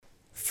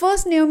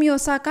First Naomi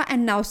Osaka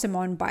and now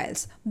Simone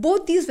Biles.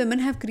 Both these women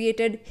have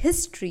created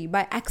history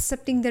by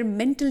accepting their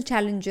mental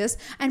challenges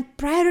and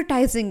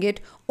prioritizing it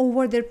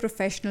over their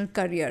professional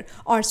career,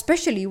 or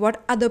especially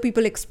what other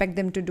people expect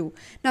them to do.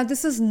 Now,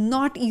 this is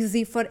not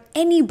easy for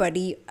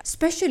anybody,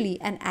 especially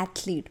an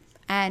athlete.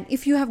 And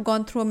if you have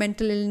gone through a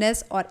mental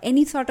illness or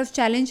any sort of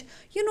challenge,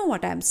 you know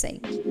what I'm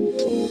saying.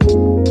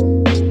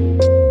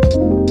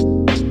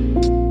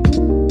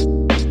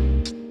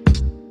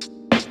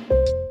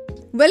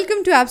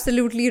 Welcome to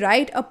Absolutely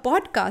Right, a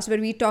podcast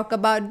where we talk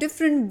about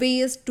different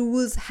ways,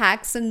 tools,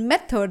 hacks, and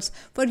methods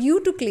for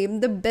you to claim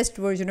the best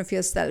version of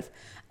yourself.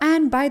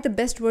 And by the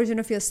best version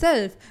of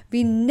yourself,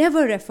 we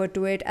never refer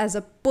to it as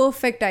a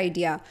perfect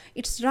idea.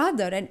 It's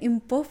rather an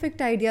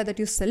imperfect idea that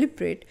you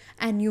celebrate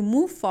and you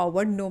move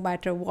forward no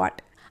matter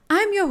what.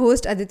 I'm your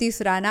host Aditi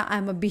Surana.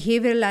 I'm a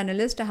behavioral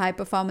analyst, a high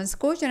performance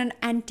coach, and an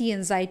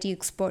anti-anxiety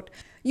expert.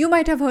 You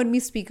might have heard me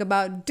speak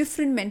about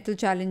different mental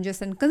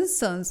challenges and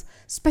concerns,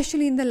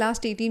 especially in the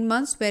last 18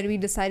 months where we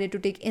decided to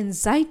take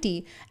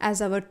anxiety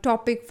as our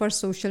topic for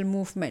social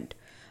movement.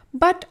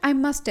 But I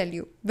must tell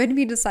you, when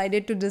we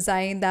decided to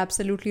design the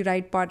Absolutely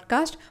Right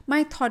podcast,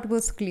 my thought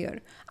was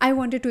clear. I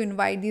wanted to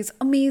invite these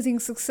amazing,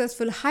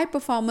 successful, high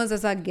performers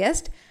as our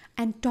guest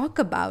and talk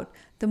about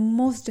the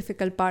most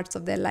difficult parts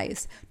of their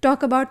lives.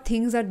 Talk about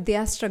things that they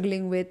are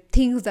struggling with,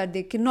 things that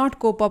they cannot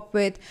cope up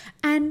with,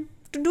 and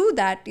to do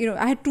that,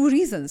 I had two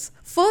reasons.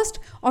 First,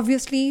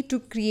 obviously, to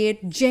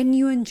create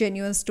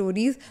genuine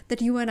stories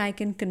that you and I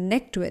can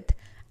connect with.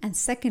 And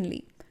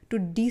secondly, to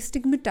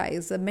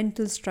destigmatize the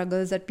mental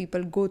struggles that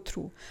people go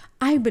through.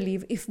 I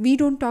believe if we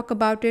don't talk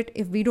about it,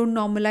 if we don't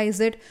normalize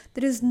it,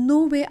 there is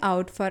no way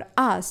out for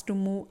us to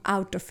move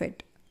out of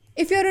it.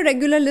 If you're a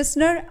regular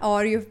listener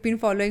or you've been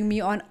following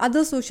me on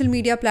other social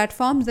media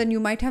platforms, then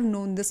you might have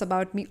known this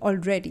about me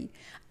already.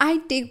 I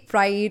take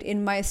pride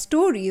in my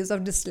stories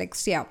of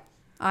dyslexia.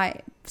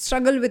 I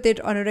struggle with it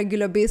on a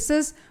regular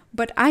basis,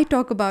 but I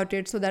talk about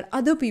it so that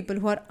other people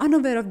who are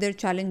unaware of their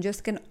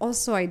challenges can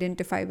also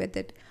identify with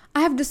it.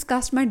 I have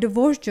discussed my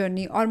divorce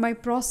journey or my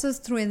process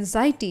through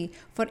anxiety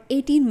for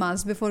 18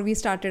 months before we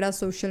started our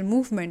social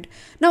movement.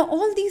 Now,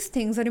 all these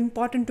things are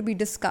important to be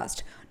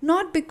discussed,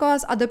 not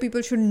because other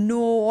people should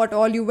know what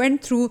all you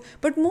went through,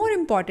 but more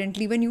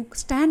importantly, when you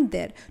stand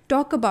there,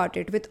 talk about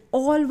it with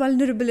all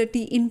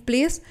vulnerability in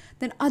place,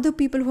 then other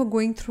people who are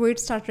going through it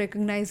start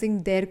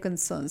recognizing their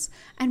concerns.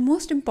 And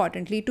most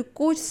importantly, to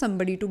coach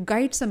somebody, to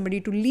guide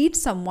somebody, to lead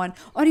someone,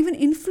 or even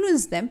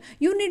influence them,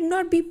 you need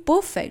not be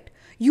perfect.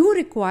 You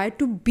require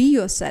to be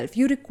yourself.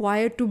 You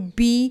require to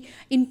be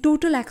in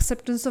total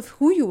acceptance of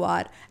who you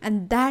are,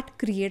 and that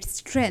creates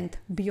strength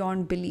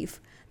beyond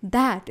belief.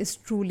 That is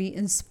truly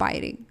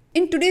inspiring.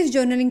 In today's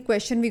journaling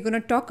question, we're going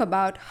to talk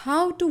about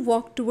how to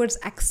walk towards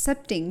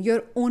accepting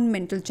your own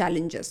mental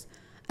challenges.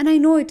 And I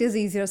know it is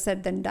easier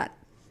said than done.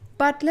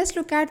 But let's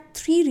look at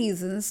 3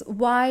 reasons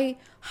why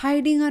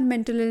hiding our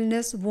mental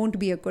illness won't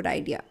be a good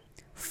idea.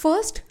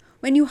 First,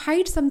 when you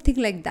hide something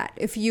like that,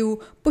 if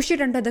you push it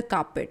under the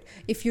carpet,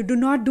 if you do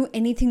not do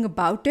anything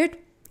about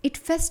it, it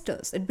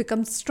festers, it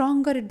becomes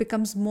stronger, it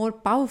becomes more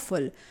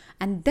powerful,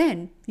 and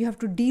then you have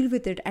to deal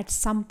with it at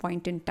some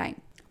point in time.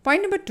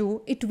 Point number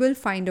 2, it will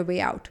find a way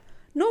out.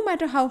 No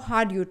matter how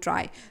hard you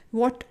try,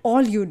 what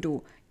all you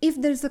do,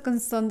 if there is a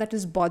concern that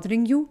is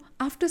bothering you,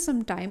 after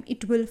some time,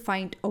 it will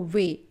find a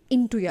way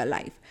into your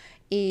life.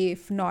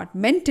 If not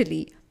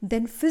mentally,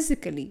 then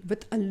physically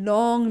with a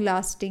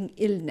long-lasting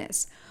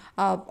illness.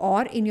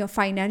 Or in your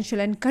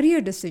financial and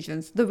career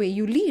decisions, the way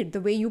you lead,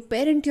 the way you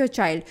parent your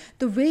child,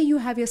 the way you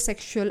have your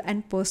sexual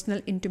and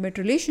personal intimate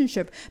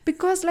relationship.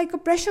 Because like a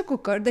pressure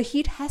cooker, the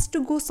heat has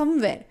to go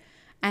somewhere.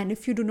 And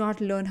if you do not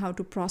learn how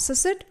to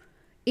process it,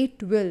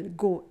 it will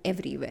go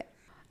everywhere.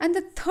 And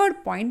the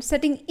third point,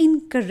 setting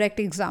incorrect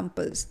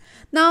examples.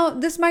 Now,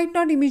 this might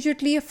not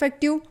immediately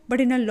affect you, but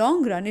in a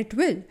long run, it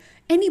will.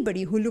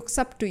 Anybody who looks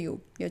up to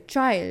you, your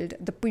child,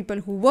 the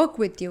people who work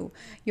with you,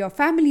 your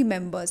family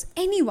members,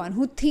 anyone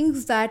who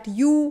thinks that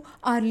you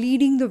are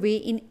leading the way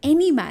in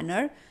any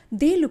manner,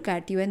 they look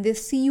at you and they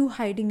see you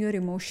hiding your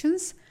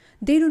emotions.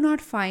 They do not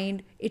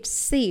find it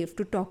safe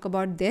to talk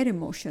about their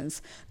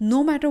emotions.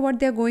 No matter what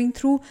they're going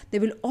through, they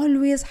will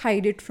always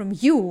hide it from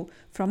you,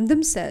 from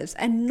themselves,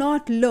 and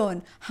not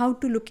learn how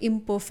to look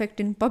imperfect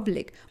in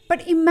public.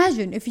 But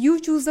imagine if you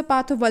choose the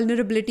path of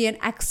vulnerability and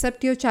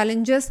accept your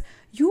challenges,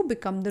 you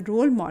become the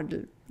role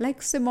model,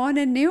 like Simone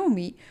and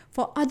Naomi,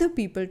 for other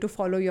people to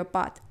follow your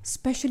path,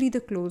 especially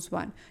the close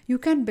one. You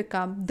can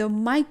become the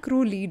micro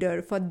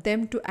leader for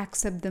them to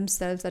accept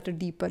themselves at a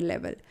deeper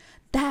level.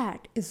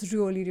 That is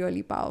really,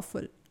 really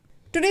powerful.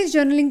 Today's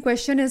journaling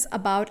question is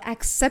about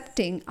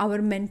accepting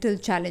our mental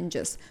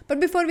challenges. But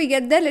before we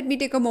get there, let me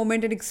take a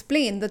moment and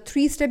explain the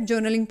 3-step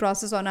journaling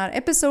process on our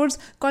episodes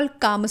called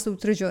Kama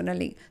Sutra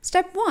journaling.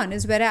 Step 1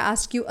 is where I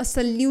ask you a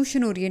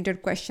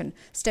solution-oriented question.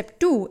 Step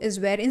 2 is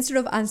where instead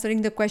of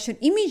answering the question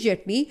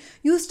immediately,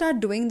 you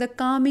start doing the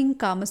calming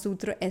Kama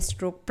Sutra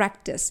S-stroke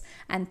practice.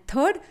 And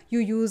third, you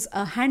use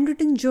a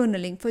handwritten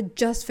journaling for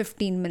just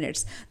 15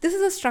 minutes. This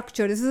is a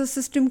structure, this is a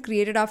system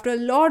created after a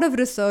lot of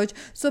research,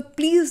 so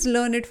please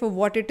learn it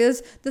for what it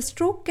is. The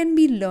stroke can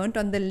be learnt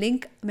on the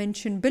link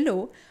mentioned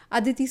below,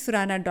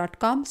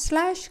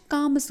 aditisurana.com/Kamasutra,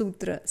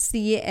 CALMSUTRA.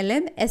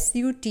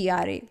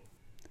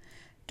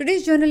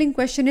 Today's journaling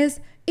question is,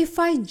 if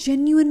I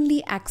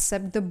genuinely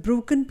accept the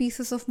broken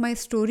pieces of my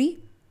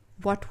story,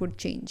 what would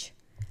change?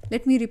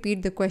 Let me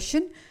repeat the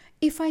question.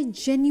 If I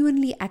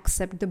genuinely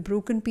accept the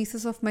broken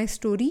pieces of my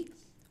story,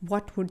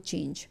 what would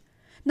change?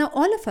 Now,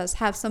 all of us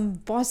have some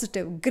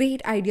positive,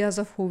 great ideas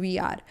of who we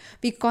are.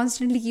 We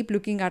constantly keep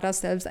looking at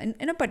ourselves in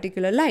a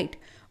particular light.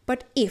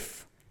 But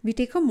if we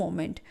take a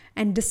moment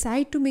and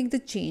decide to make the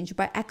change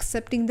by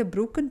accepting the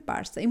broken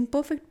parts, the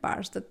imperfect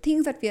parts, the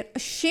things that we are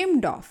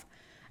ashamed of,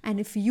 and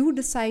if you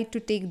decide to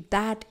take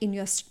that in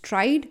your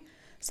stride,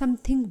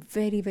 something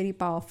very, very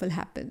powerful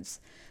happens.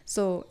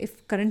 So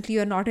if currently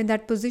you're not in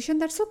that position,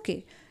 that's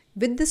okay.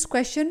 With this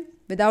question,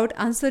 without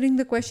answering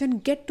the question,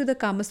 get to the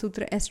Kama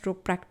Sutra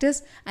S-stroke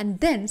practice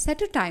and then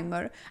set a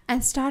timer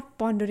and start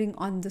pondering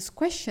on this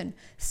question.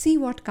 See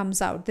what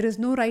comes out. There is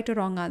no right or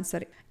wrong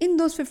answer. In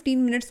those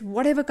 15 minutes,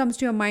 whatever comes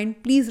to your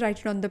mind, please write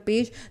it on the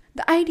page.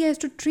 The idea is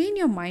to train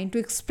your mind to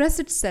express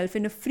itself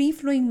in a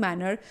free-flowing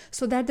manner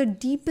so that the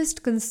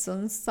deepest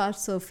concerns start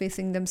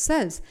surfacing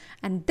themselves.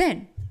 And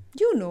then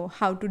you know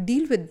how to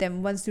deal with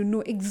them once you know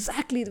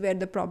exactly where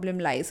the problem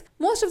lies.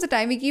 Most of the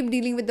time, we keep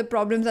dealing with the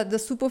problems at the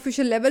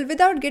superficial level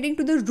without getting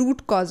to the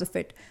root cause of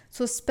it.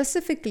 So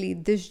specifically,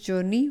 this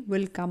journey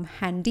will come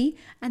handy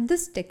and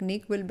this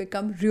technique will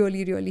become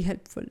really, really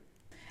helpful.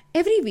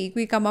 Every week,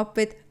 we come up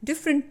with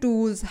different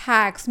tools,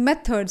 hacks,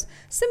 methods,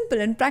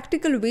 simple and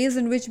practical ways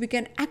in which we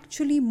can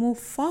actually move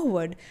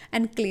forward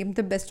and claim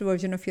the best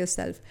version of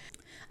yourself.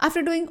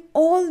 After doing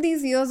all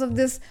these years of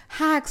this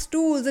hacks,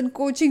 tools and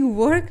coaching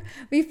work,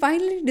 we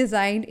finally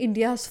designed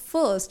India's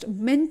first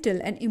mental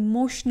and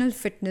emotional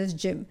fitness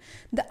gym.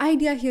 The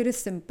idea here is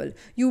simple.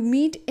 You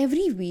meet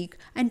every week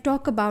and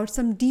talk about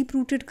some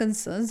deep-rooted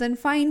concerns and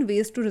find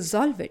ways to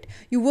resolve it.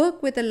 You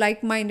work with a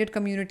like-minded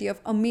community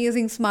of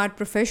amazing, smart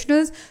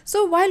professionals.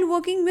 So while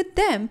working with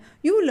them,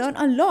 you learn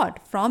a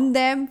lot from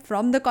them,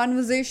 from the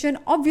conversation,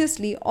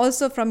 obviously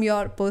also from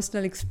your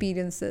personal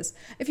experiences.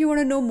 If you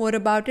want to know more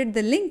about it,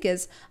 the link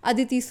is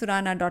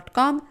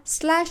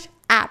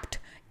aditisurana.com/apt,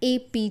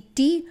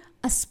 APT,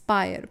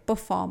 aspire,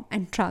 perform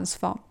and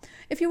transform.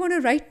 If you want to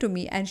write to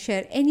me and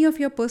share any of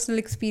your personal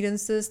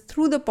experiences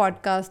through the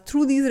podcast,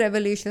 through these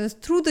revelations,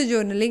 through the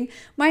journaling,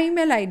 my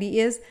email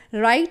ID is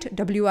write,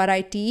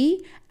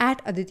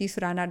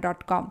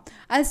 @aditisurana.com.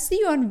 I'll see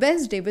you on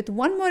Wednesday with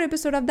one more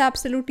episode of the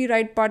Absolutely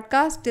Right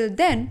podcast. Till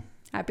then,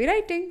 happy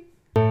writing.